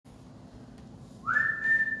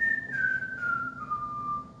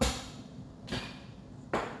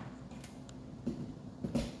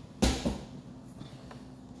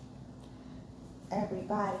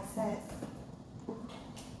everybody says.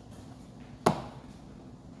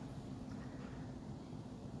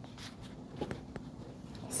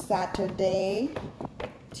 Saturday,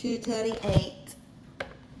 2:38.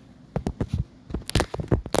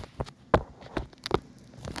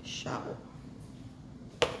 Shower.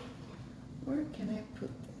 Where can I put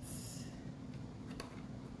this?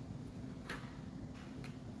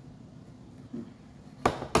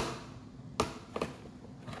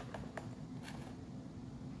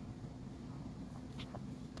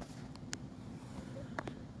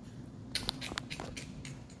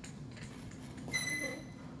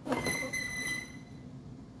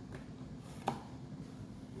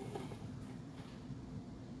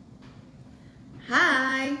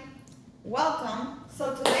 Hi, welcome.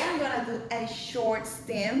 So today I'm gonna do a short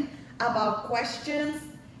stem about questions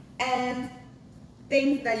and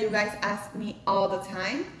things that you guys ask me all the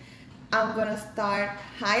time. I'm gonna start,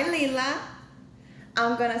 hi Lila.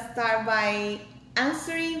 I'm gonna start by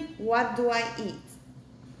answering what do I eat.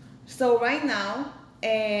 So right now,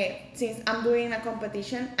 since I'm doing a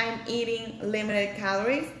competition, I'm eating limited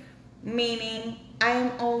calories, meaning I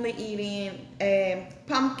am only eating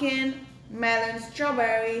pumpkin, melon,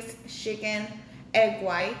 strawberries, chicken, egg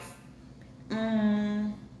whites,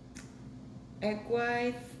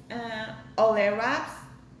 ole wraps,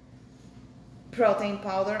 protein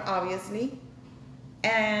powder, obviously,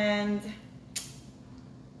 and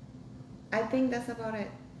I think that's about it.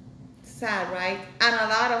 Sad, right? And a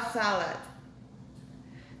lot of salad.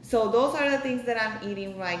 So those are the things that I'm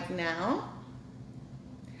eating right now.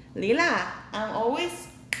 Lila, I'm always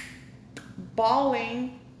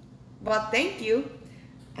bawling, but thank you.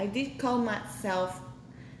 I did call myself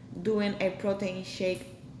doing a protein shake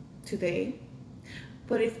today,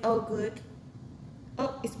 but it's all good.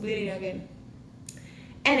 Oh, it's bleeding again.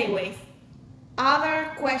 Anyways,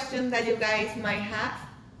 other questions that you guys might have.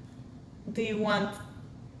 Do you want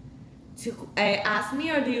to ask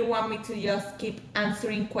me, or do you want me to just keep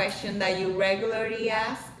answering questions that you regularly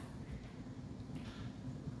ask?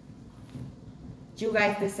 You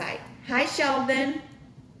guys decide. Hi Sheldon.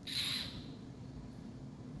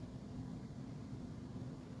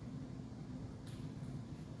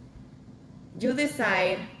 You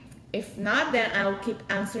decide. If not, then I'll keep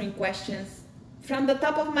answering questions from the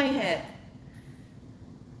top of my head.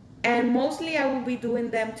 And mostly I will be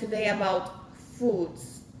doing them today about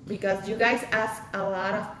foods, because you guys ask a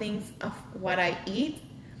lot of things of what I eat,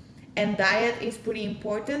 and diet is pretty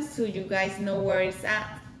important, so you guys know where it's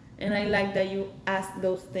at, and I like that you ask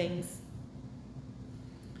those things.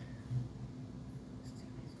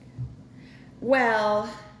 Well,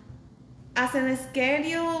 as a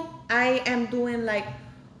schedule, I am doing like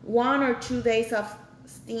 1 or 2 days of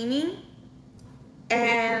steaming,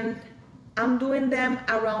 and I'm doing them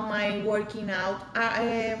around my working out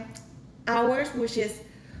hours, which is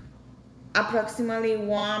approximately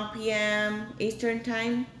 1 p.m. Eastern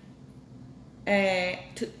time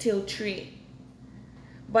till 3.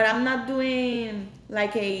 But I'm not doing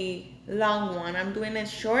like a long one. I'm doing it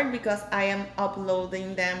short because I am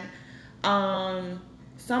uploading them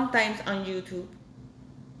sometimes on YouTube.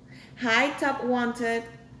 Hi Top Wanted.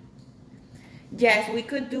 Yes, we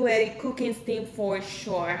could do a cooking steam for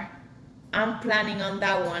sure. I'm planning on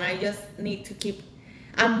that one. I just need to keep,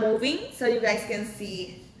 I'm moving so you guys can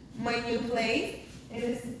see my new place. It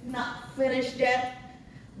is not finished yet,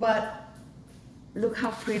 but look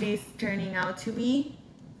how pretty it's turning out to be.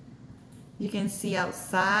 You can see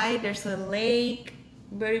outside, there's a lake,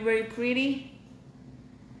 very, very pretty.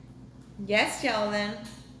 Yes, Sheldon.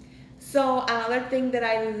 So another thing that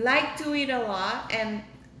I like to eat a lot, and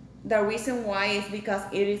the reason why is because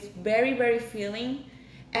it is very, very filling,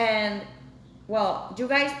 and well, you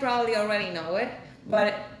guys probably already know it,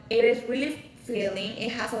 but it is really filling.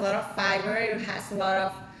 It has a lot of fiber, it has a lot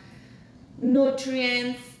of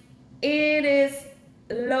nutrients. It is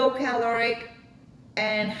low caloric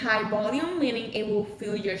and high volume, meaning it will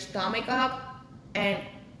fill your stomach up and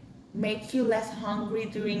make you less hungry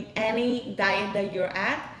during any diet that you're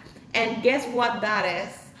at. And guess what that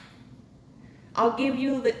is? I'll give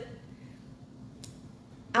you the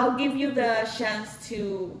chance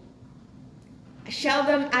to,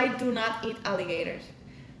 Sheldon, I do not eat alligators.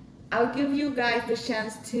 I'll give you guys the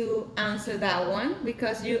chance to answer that one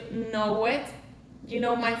because you know it. You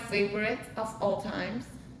know my favorite of all times.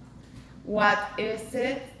 What is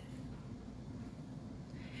it?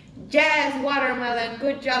 Yes, watermelon.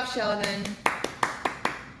 Good job, Sheldon.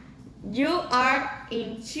 You are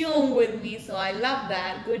in tune with me, so I love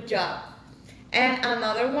that. Good job. And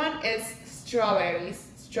another one is strawberries.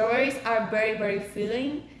 Strawberries are very, very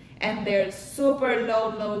filling, and they're super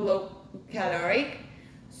low caloric,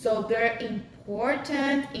 so they're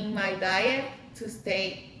important in my diet to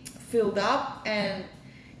stay filled up and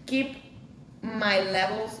keep my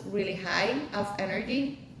levels really high of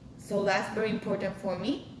energy. So that's very important for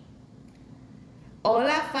me.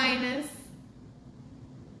 Hola Finest.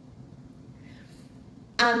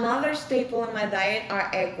 Another staple in my diet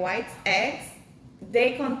are egg whites. Eggs,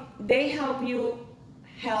 they help you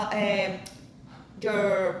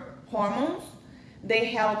your hormones. They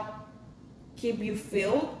help keep you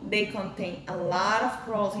filled. They contain a lot of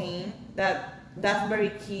protein. That's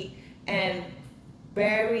very key and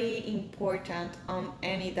very important on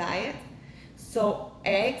any diet. So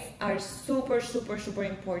eggs are super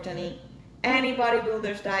important in any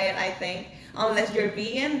bodybuilder's diet, I think. Unless you're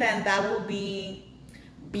vegan, then that will be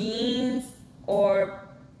beans, or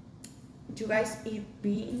do you guys eat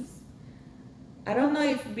beans? I don't know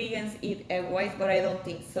if vegans eat egg whites, but I don't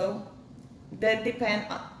think so. That depends.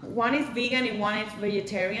 One is vegan and one is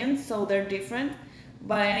vegetarian, so they're different.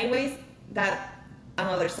 But anyways, that's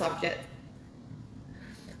another subject.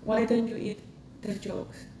 Why don't you eat the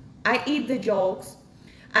yolks? I eat the yolks.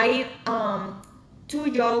 I eat 2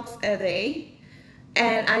 yolks a day,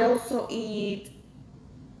 and I also eat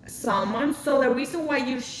salmon. So the reason why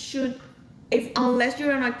you should, unless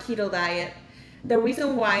you're on a keto diet, the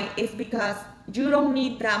reason why is because you don't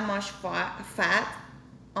need that much fat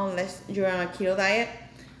unless you're on a keto diet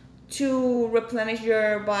to replenish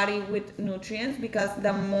your body with nutrients, because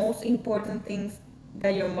the most important things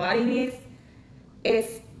that your body needs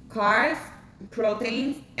is carbs,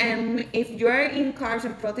 proteins, and if you're in carbs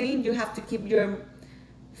and protein, you have to keep your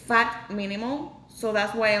fat minimal. So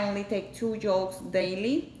that's why I only take 2 yolks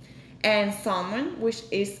daily, and salmon, which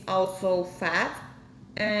is also fat.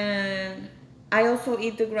 And I also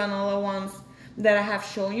eat the granola ones that I have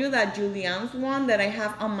shown you, that Julianne's one that I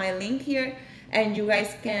have on my link here, and you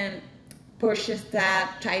guys can purchase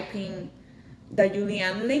that typing the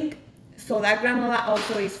Julianne link. So that granola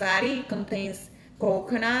also is fatty. It contains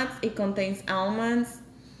coconuts, it contains almonds,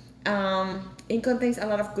 it contains a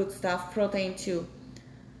lot of good stuff, protein too.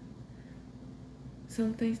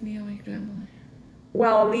 Sometimes near my grandmother.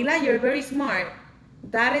 Well, Lila, you're very smart.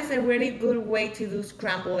 That is a really good way to do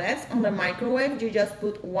scrambled eggs on the microwave. You just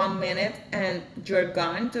put 1 minute and you're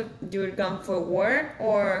gone for work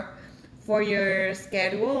or for your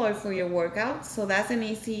schedule or for your workout. So that's an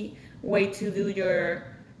easy way to do your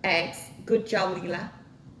eggs. Good job, Lila.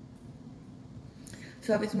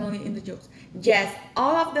 So it's mainly in the yolks. Yes,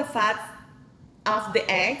 all of the fats of the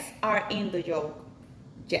eggs are in the yolk.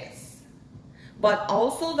 Yes, but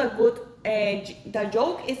also the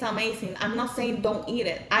yolk is amazing. I'm not saying don't eat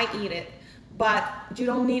it. I eat it, but you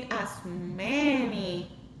don't need as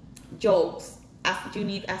many yolks as you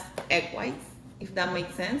need as egg whites, if that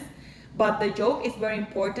makes sense. But the yolk is very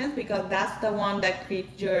important because that's the one that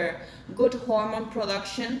creates your good hormone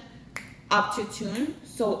production up to tune.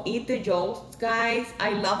 So eat the yolks, guys.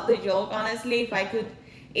 I love the yolk, honestly. If I could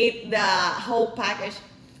eat the whole package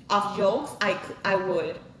of yolks, I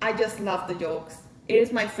would. I just love the yolks. It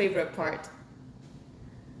is my favorite part.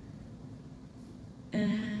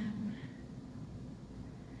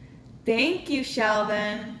 Thank you,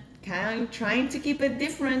 Sheldon. I'm trying to keep it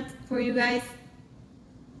different for you guys.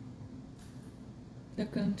 The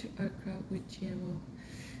country are crowded with GMO.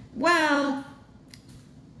 Well,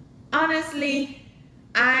 honestly,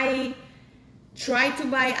 I try to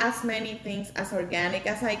buy as many things as organic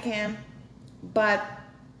as I can, but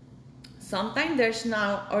sometimes there's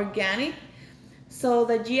not organic. So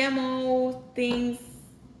the GMO things,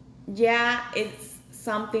 yeah, it's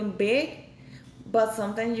something big, but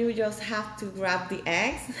sometimes you just have to grab the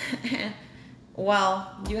eggs and,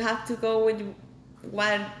 well, you have to go with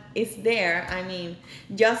what is there. I mean,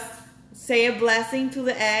 just say a blessing to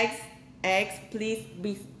the eggs. Eggs, please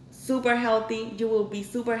be super healthy. You will be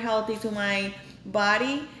super healthy to my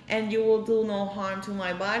body and you will do no harm to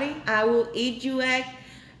my body. I will eat you egg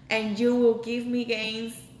and you will give me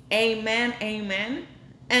gains. Amen, amen.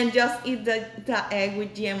 And just eat the egg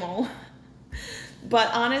with GMO.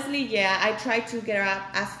 But honestly, yeah, I try to get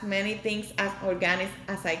as many things as organic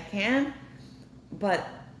as I can. But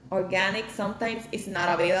organic sometimes is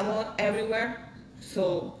not available everywhere.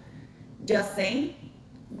 So just saying,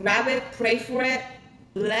 grab it, pray for it,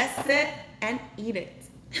 bless it, and eat it.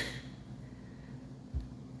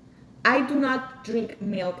 I do not drink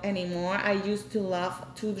milk anymore. I used to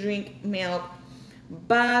love to drink milk,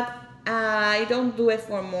 but I don't do it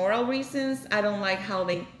for moral reasons. I don't like how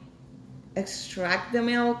they extract the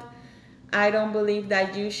milk. I don't believe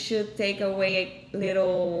that you should take away a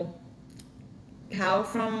little cow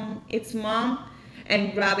from its mom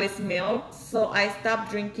and grab its milk. So I stopped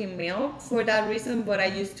drinking milk for that reason, but I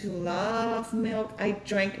used to love milk. I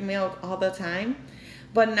drank milk all the time.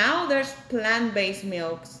 But now there's plant-based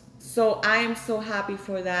milks. So I am so happy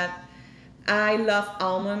for that. I love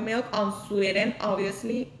almond milk, unsweetened,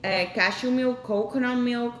 obviously, cashew milk, coconut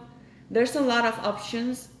milk. There's a lot of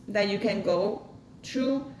options that you can go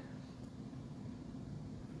through.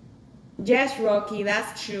 Yes, Rocky,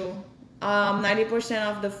 that's true. 90%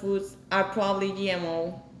 of the foods are probably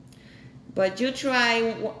GMO. But you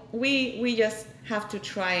try, we just have to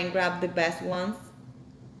try and grab the best ones.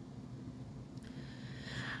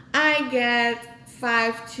 I get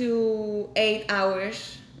 5 to 8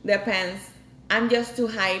 hours, depends. I'm just too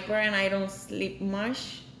hyper and I don't sleep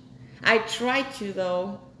much. I try to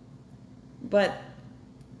though, but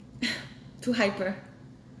too hyper.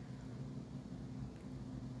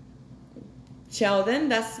 Sheldon,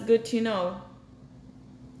 that's good to know.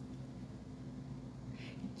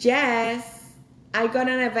 Yes, I got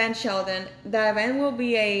an event, Sheldon. The event will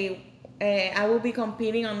be I will be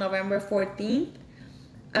competing on November 14th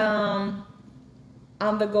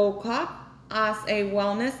on the Gold Cup as a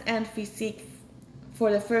wellness and physique for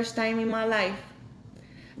the first time in my life.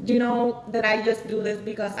 You know that I just do this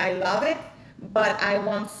because I love it, but I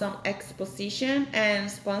want some exposition and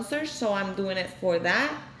sponsors, so I'm doing it for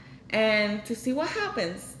that and to see what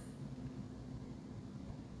happens.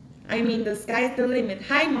 I mean, the sky's the limit.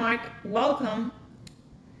 Hi, Mark. Welcome.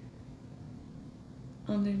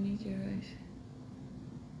 Underneath your eyes.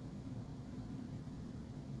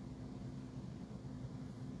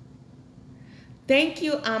 Thank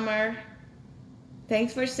you, Amar.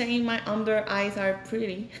 Thanks for saying my under eyes are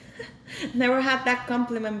pretty. Never had that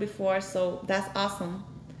compliment before, so that's awesome.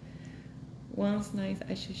 One's nice,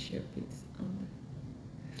 I should share bits under.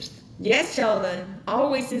 Yes, Sheldon.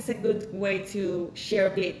 Always is a good way to share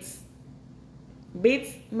bits.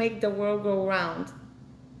 Bits make the world go round.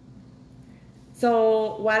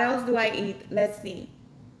 So what else do I eat? Let's see.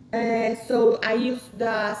 So I use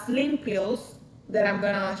the slim pills that I'm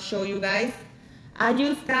gonna show you guys. I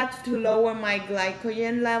use that to lower my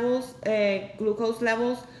glycogen levels, glucose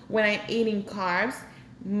levels when I'm eating carbs,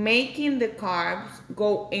 making the carbs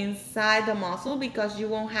go inside the muscle because you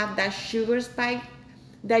won't have that sugar spike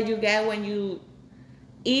that you get when you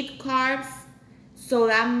eat carbs. So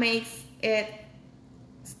that makes it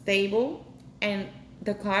stable and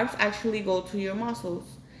the carbs actually go to your muscles.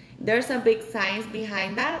 There's a big science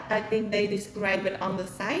behind that. I think they describe it on the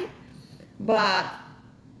site, but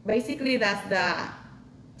basically that's the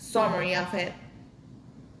summary of it.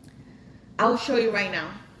 I'll show you right now.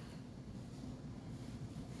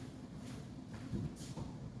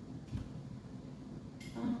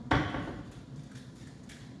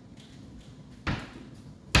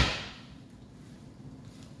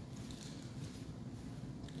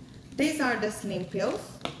 These are the slim pills.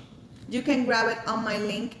 You can grab it on my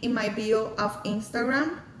link in my bio of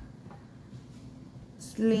Instagram.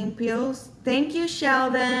 Slim pills. Thank you,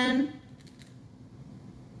 Sheldon.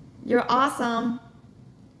 You're awesome.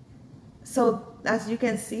 So as you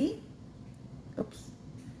can see, oops,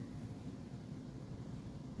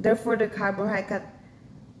 they're for the carbohydrate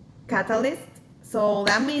catalyst. So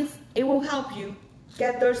that means it will help you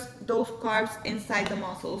get those carbs inside the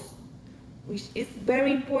muscles, which is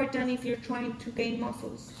very important if you're trying to gain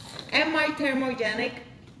muscles. And my thermogenic,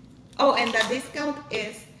 oh, and the discount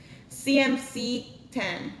is CMC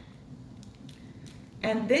 10.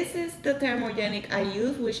 And this is the thermogenic I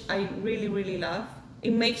use, which I really, really love.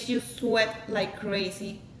 It makes you sweat like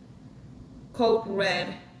crazy. Code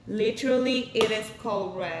red. Literally, it is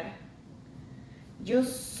code red. You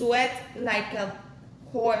sweat like a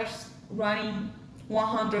horse running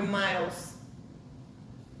 100 miles.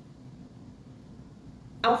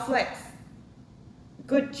 I'll flex.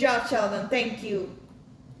 Good job, Sheldon. Thank you.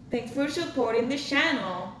 Thanks for supporting the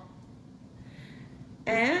channel.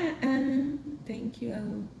 And thank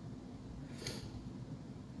you.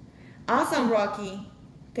 Awesome, Rocky.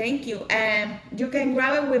 Thank you. And you can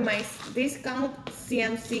grab it with my discount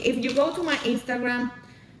CMC. If you go to my Instagram,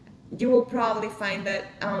 you will probably find it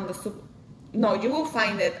on the you will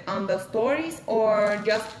find it on the stories, or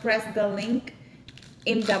just press the link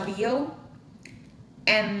in the bio,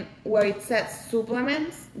 and where it says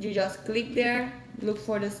supplements, you just click there, look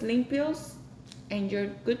for the slim pills, and you're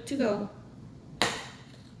good to go.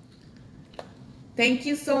 Thank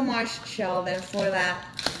you so much, Sheldon, for that.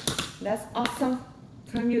 That's awesome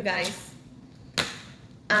from you guys.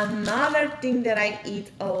 Another thing that I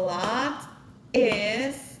eat a lot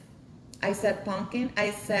is, I said pumpkin,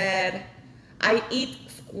 I eat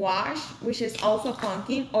squash, which is also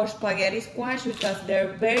pumpkin, or spaghetti squash, because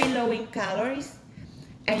they're very low in calories.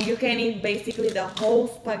 and you can eat basically the whole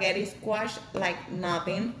spaghetti squash like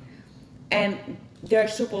nothing, and they're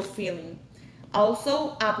super filling.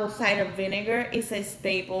 Also, apple cider vinegar is a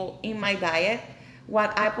staple in my diet.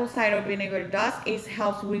 What apple cider vinegar does is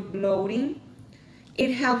helps with bloating.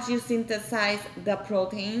 It helps you synthesize the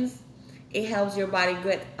proteins. It helps your body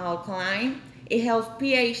get alkaline. It helps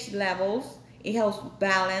pH levels. It helps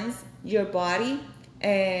balance your body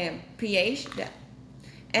pH,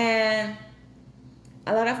 and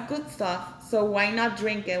a lot of good stuff. So why not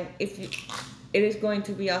drink it if you, it is going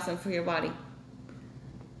to be awesome for your body.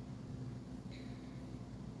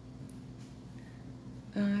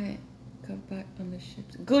 I got back on the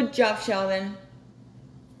ships. Good job, Sheldon.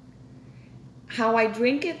 How I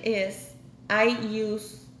drink it is I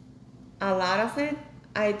use a lot of it.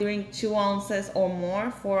 I drink 2 ounces or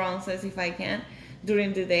more, 4 ounces if I can,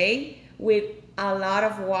 during the day with a lot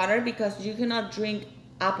of water, because you cannot drink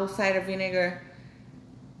apple cider vinegar.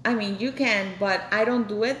 I mean, you can, but I don't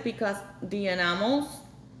do it because the enamels,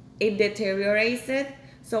 it deteriorates it.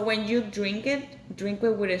 So when you drink it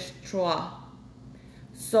with a straw.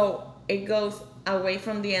 So it goes away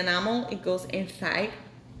from the enamel, it goes inside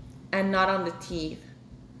and not on the teeth.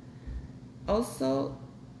 Also,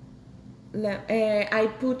 I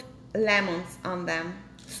put lemons on them.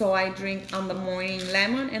 So I drink on the morning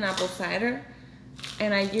lemon and apple cider,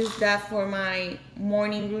 and I use that for my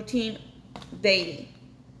morning routine daily.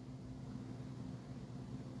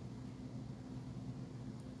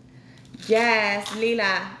 Yes,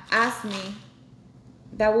 Lila, ask me.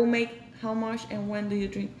 That will make how much and when do you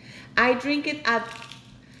drink? I drink it at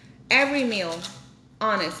every meal,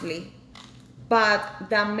 honestly. But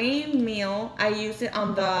the main meal, I use it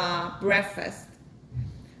on the breakfast.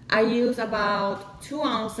 I use about 2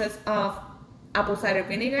 ounces of apple cider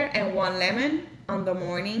vinegar and 1 lemon on the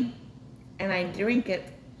morning, and I drink it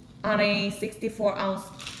on a 64-ounce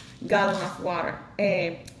gallon of water,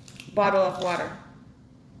 a bottle of water.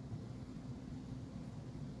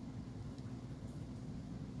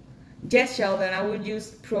 Yes, Sheldon, I would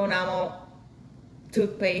use Pronamo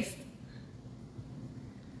toothpaste.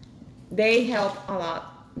 They help a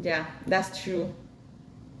lot. Yeah, that's true.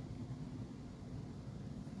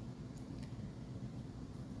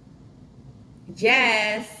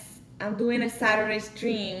 Yes, I'm doing a Saturday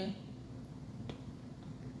stream.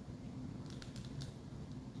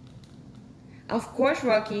 Of course,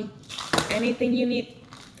 Rocky. Anything you need.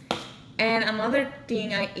 And another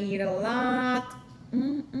thing, I eat a lot.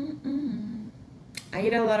 I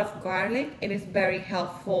eat a lot of garlic. It is very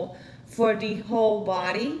helpful for the whole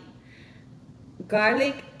body.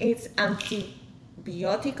 Garlic is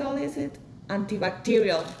antibiotical, is it?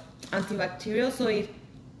 Antibacterial. Antibacterial, so it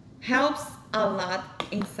helps a lot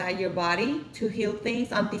inside your body to heal things.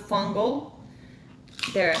 Antifungal.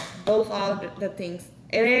 There, those are the things.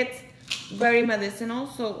 It is very medicinal,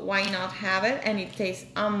 so why not have it? And it tastes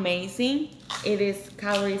amazing. It is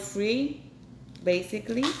calorie free,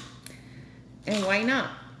 basically. And why not?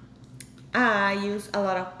 I use a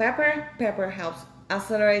lot of pepper. Pepper helps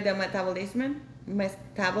accelerate the metabolism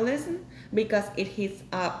because it heats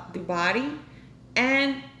up the body,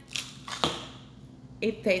 and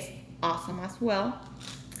it tastes awesome as well.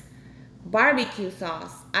 Barbecue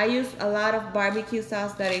sauce. I use a lot of barbecue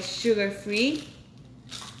sauce that is sugar free,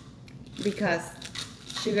 because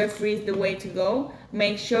sugar free is the way to go.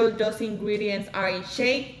 Make sure those ingredients are in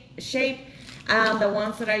shape. The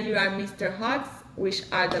ones that are Mr. Hugs, which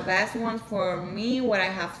are the best ones for me, what I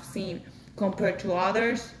have seen compared to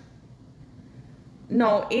others.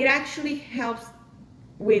 No, it actually helps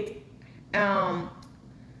with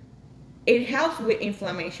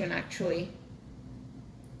inflammation, actually.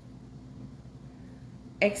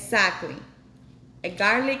 Exactly. A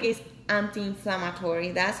garlic is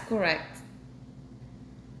anti-inflammatory, that's correct.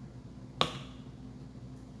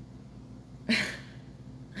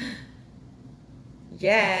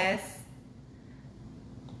 Yes.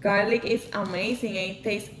 Garlic is amazing and it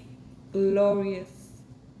tastes glorious.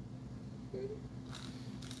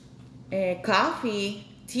 Coffee,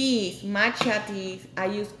 teas, matcha teas. I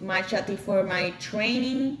use matcha tea for my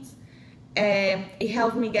trainings. It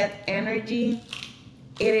helps me get energy.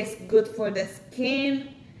 It is good for the skin.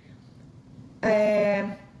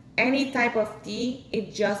 Any type of tea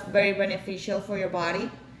is just very beneficial for your body.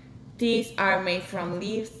 Teas are made from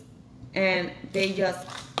leaves, and they just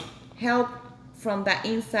help from the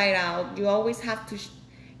inside out. You always have to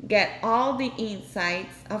get all the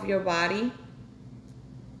insides of your body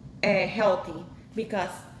healthy,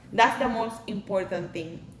 because that's the most important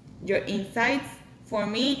thing. Your insides, for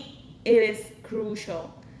me, it is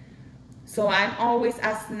crucial. So I'm always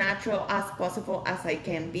as natural as possible as I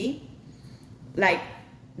can be. Like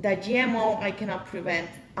the GMO I cannot prevent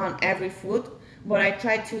on every food, but I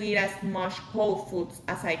try to eat as much whole foods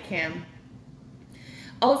as I can.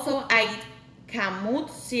 Also, I eat kamut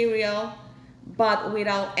cereal, but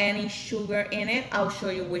without any sugar in it. I'll show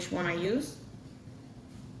you which one I use.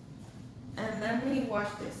 And let me wash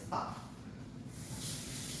this up.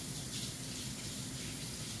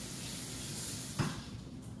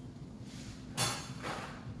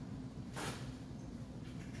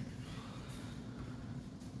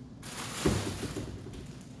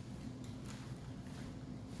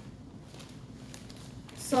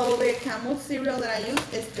 So the camel cereal that I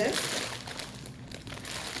use is this.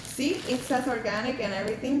 See, it says organic and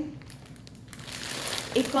everything.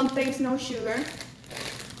 It contains no sugar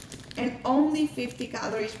and only 50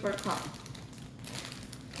 calories per cup.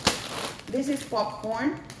 This is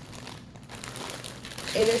popcorn.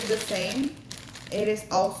 It is the same. It is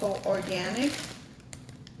also organic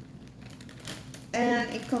and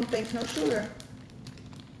it contains no sugar.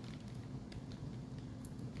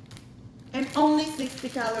 And only 60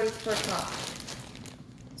 calories per cup.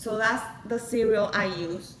 So that's the cereal I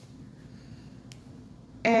use.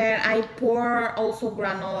 And I pour also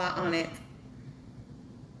granola on it.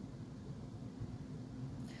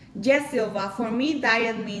 Yes, Silva, for me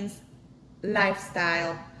diet means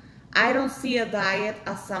lifestyle. I don't see a diet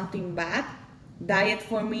as something bad. Diet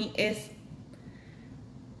for me is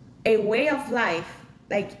a way of life.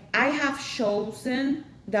 Like, I have chosen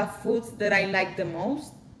the foods that I like the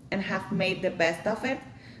most and have made the best of it.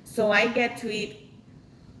 So I get to eat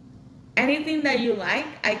anything that you like,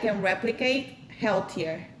 I can replicate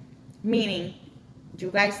healthier. Meaning,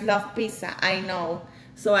 you guys love pizza, I know.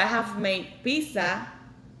 So I have made pizza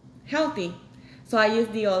healthy. So I use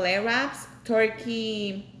the ole wraps,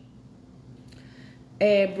 turkey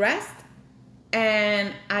breast,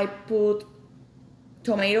 and I put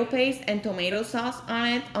tomato paste and tomato sauce on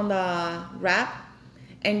it, on the wrap,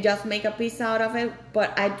 and just make a pizza out of it.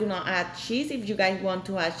 But I do not add cheese. If you guys want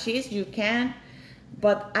to add cheese, you can,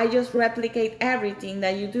 but I just replicate everything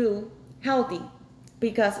that you do healthy,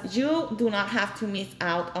 because you do not have to miss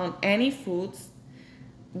out on any foods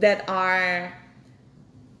that are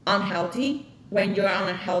unhealthy when you're on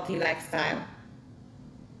a healthy lifestyle.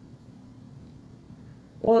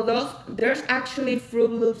 Well, there's actually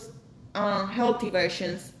Fruit Loops healthy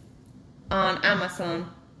versions on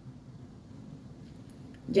Amazon.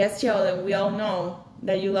 Yes, Sheldon, we all know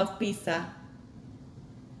that you love pizza.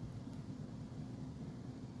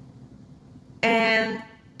 And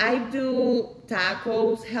I do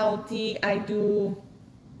tacos healthy. I do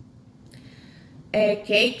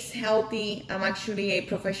cakes healthy. I'm actually a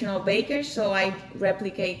professional baker, so I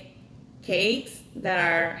replicate cakes that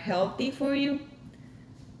are healthy for you.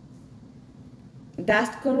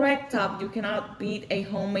 That's correct, Top. You cannot beat a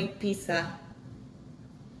homemade pizza.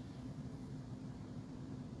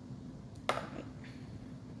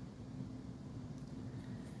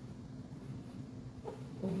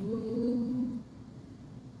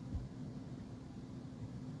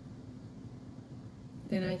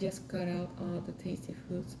 Then I just cut out all the tasty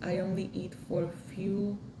foods. I only eat for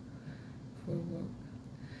few for work.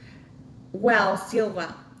 Well,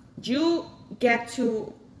 Silva, you get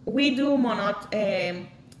to, we do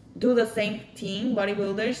do the same thing,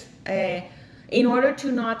 bodybuilders, in order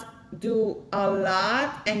to not do a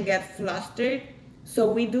lot and get flustered.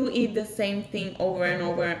 So we do eat the same thing over and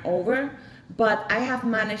over and over, but I have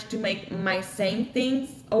managed to make my same things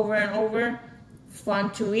over and over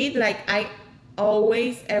fun to eat. Like, I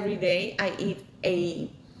always, every day, I eat a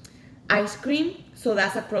ice cream. So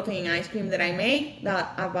that's a protein ice cream that I make,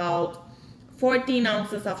 that about 14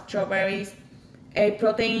 ounces of strawberries, a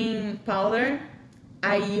protein powder.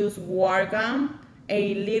 I use war gum,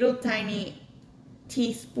 a little tiny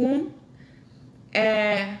teaspoon,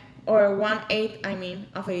 or 1/8,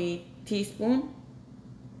 of a teaspoon.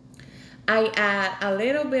 I add a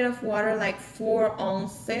little bit of water, like 4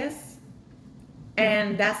 ounces,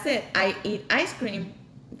 and that's it. I eat ice cream.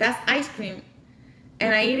 That's ice cream,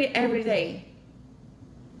 and I eat it every day.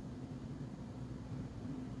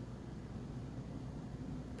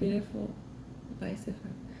 Beautiful bicep.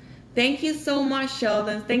 Thank you so much,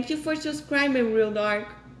 Sheldon. Thank you for subscribing, Real Dark.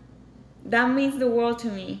 That means the world to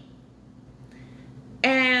me.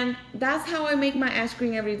 And that's how I make my ice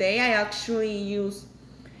cream every day. I actually use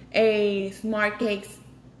a Smart Cake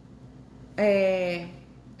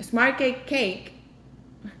cake,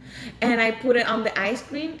 and I put it on the ice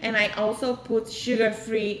cream, and I also put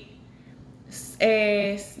sugar-free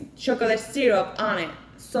chocolate syrup on it.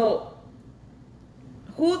 So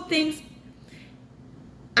who thinks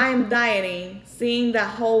I'm dieting, seeing the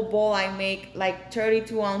whole bowl I make, like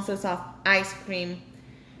 32 ounces of ice cream,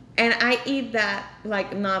 And I eat that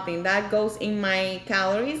like nothing. That goes in my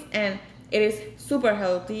calories, and it is super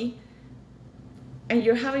healthy. And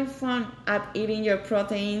you're having fun at eating your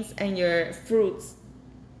proteins and your fruits.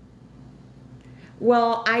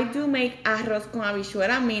 Well, I do make arroz con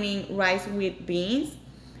habichuela, meaning rice with beans.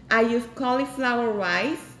 I use cauliflower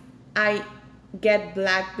rice. I get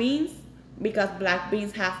black beans because black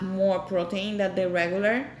beans have more protein than the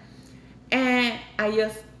regular. And I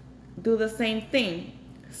just do the same thing.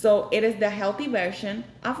 So it is the healthy version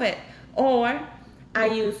of it. Or I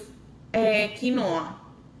use quinoa.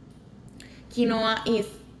 Quinoa is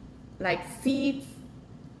like seeds,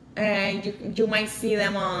 and you might see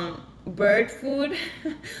them on bird food,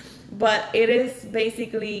 but it is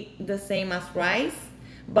basically the same as rice,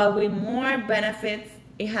 but with more benefits.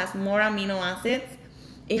 It has more amino acids,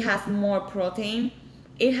 it has more protein,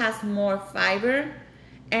 it has more fiber,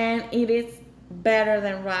 and it is better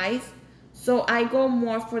than rice. So I go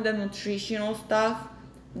more for the nutritional stuff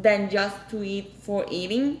than just to eat for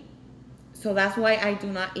eating. So that's why I do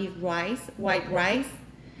not eat rice, white rice.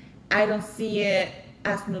 I don't see it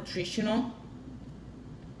as nutritional.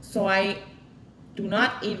 So I do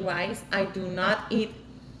not eat rice. I do not eat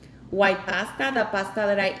white pasta. The pasta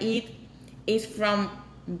that I eat is from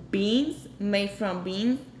beans, made from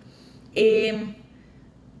beans.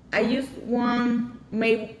 I use one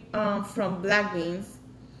made from black beans.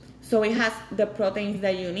 So it has the proteins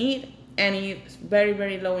that you need, and it's very,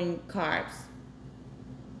 very low in carbs.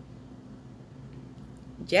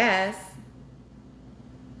 Yes.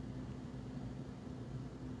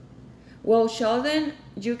 Well, Sheldon,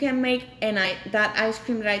 you can make that ice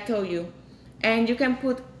cream that I told you, and you can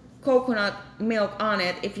put coconut milk on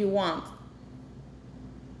it if you want.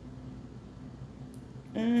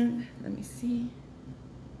 And let me see.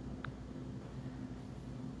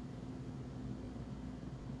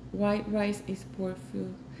 White rice is poor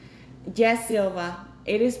fuel. Yes, Silva,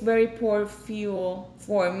 it is very poor fuel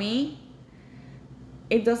for me.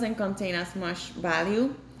 It doesn't contain as much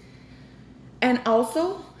value. And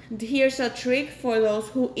also, here's a trick for those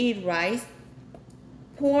who eat rice.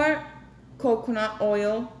 Pour coconut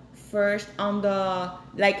oil first on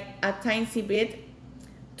like a tiny bit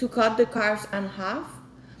to cut the carbs in half.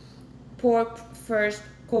 Pour first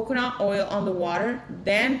coconut oil on the water,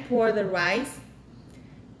 then pour the rice,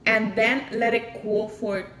 and then let it cool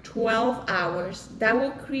for 12 hours. That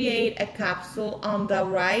will create a capsule on the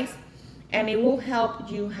rice, and it will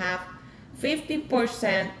help you have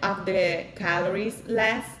 50% of the calories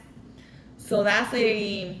less. So that's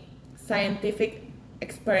a scientific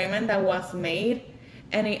experiment that was made,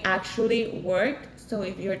 and it actually worked. So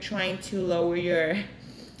if you're trying to lower your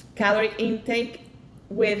calorie intake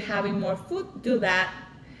with having more food, do that.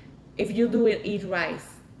 If you do it, eat rice,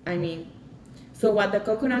 I mean. So what the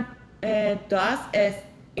coconut does is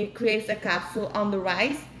it creates a capsule on the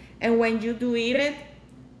rice, and when you do eat it,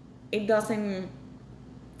 it doesn't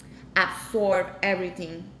absorb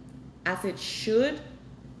everything as it should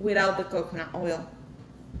without the coconut oil.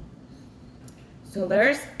 So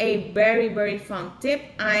there's a very, very fun tip.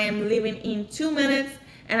 I am leaving in 2 minutes,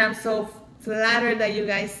 and I'm so flattered that you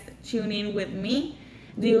guys tune in with me.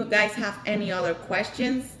 Do you guys have any other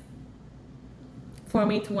questions for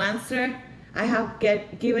me to answer? I have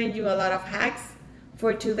given you a lot of hacks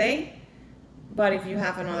for today, but if you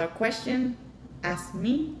have another question, ask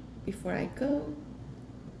me before I go.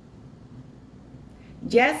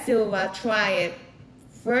 Yes, Silva, try it.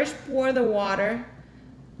 First pour the water,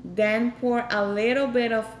 then pour a little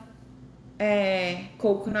bit of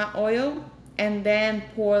coconut oil, and then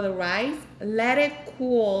pour the rice. Let it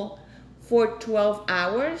cool for 12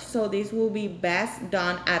 hours, so this will be best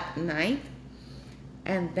done at night.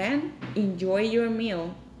 And then enjoy your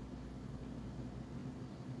meal.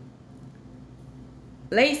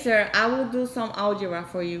 Later, I will do some algebra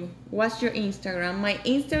for you. What's your Instagram? My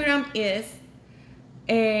Instagram is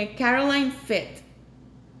Carolyne Fit.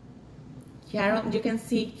 You can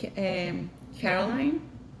see Carolyne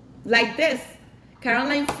like this,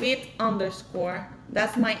 Carolyne Fit _.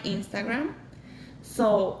 That's my Instagram.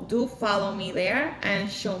 So do follow me there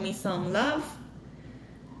and show me some love.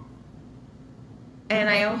 And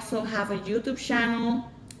I also have a YouTube channel,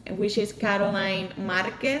 which is Carolyne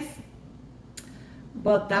Marquez.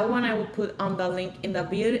 But that one I will put on the link in the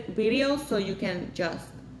video, so you can just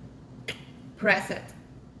press it.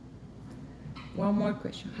 One more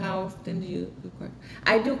question. How often do you do cardio?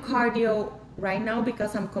 I do cardio right now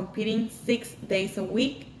because I'm competing 6 days a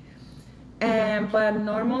week. But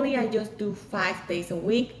normally I just do 5 days a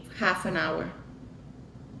week, half an hour.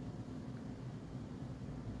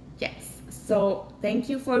 Yes. So thank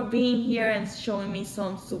you for being here and showing me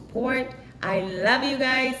some support. I love you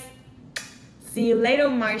guys. See you later,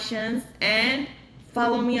 Martians, and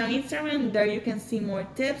follow me on Instagram. There you can see more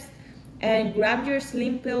tips, and grab your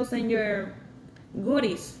slim pills and your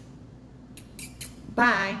goodies.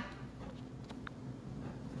 Bye.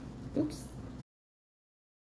 Oops.